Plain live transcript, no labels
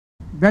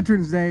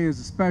Veterans Day is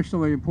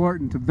especially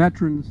important to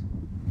veterans,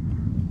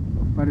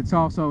 but it's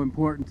also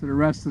important to the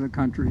rest of the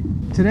country.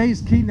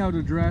 Today's keynote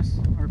address,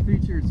 our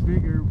featured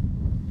speaker,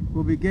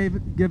 will be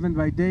given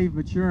by Dave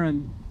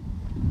Maturin,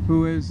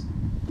 who is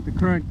the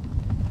current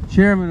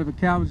chairman of the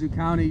Kalamazoo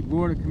County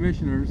Board of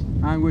Commissioners,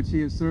 on which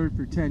he has served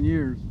for 10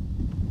 years.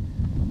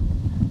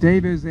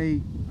 Dave is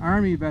an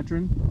Army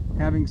veteran,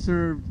 having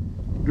served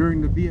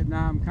during the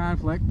Vietnam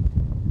conflict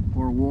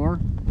or war,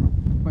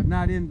 but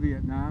not in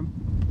Vietnam.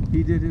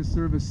 He did his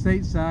service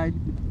stateside,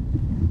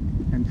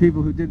 and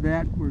people who did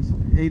that were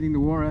aiding the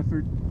war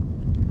effort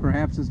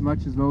perhaps as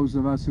much as those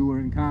of us who were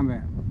in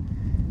combat.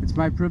 It's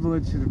my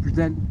privilege to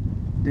present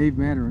Dave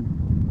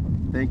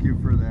Maturin. Thank you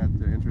for that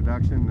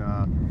introduction.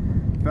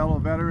 Fellow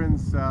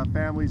veterans,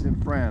 families,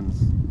 and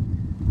friends,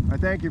 I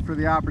thank you for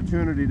the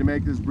opportunity to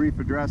make this brief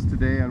address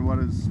today on what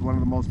is one of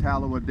the most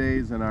hallowed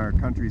days in our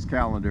country's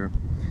calendar.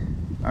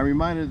 I'm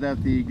reminded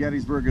that the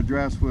Gettysburg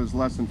Address was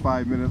less than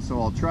 5 minutes, so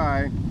I'll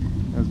try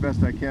as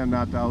best I can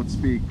not to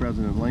outspeak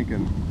President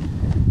Lincoln.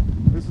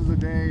 This is a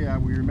day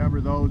we remember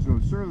those who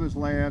have served this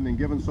land and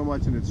given so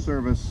much in its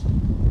service,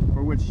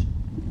 for which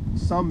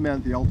some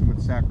meant the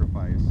ultimate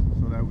sacrifice,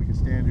 so that we can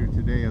stand here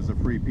today as a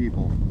free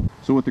people.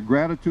 So with the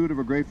gratitude of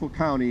a grateful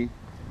county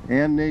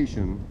and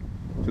nation,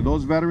 to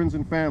those veterans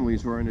and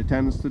families who are in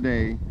attendance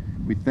today,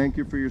 we thank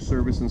you for your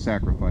service and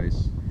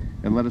sacrifice,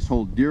 and let us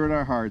hold dear in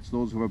our hearts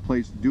those who have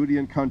placed duty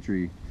and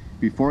country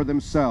before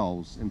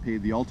themselves and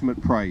paid the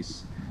ultimate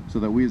price, so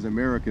that we as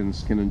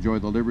Americans can enjoy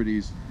the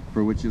liberties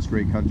for which this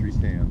great country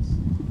stands.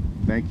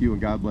 Thank you,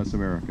 and God bless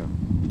America.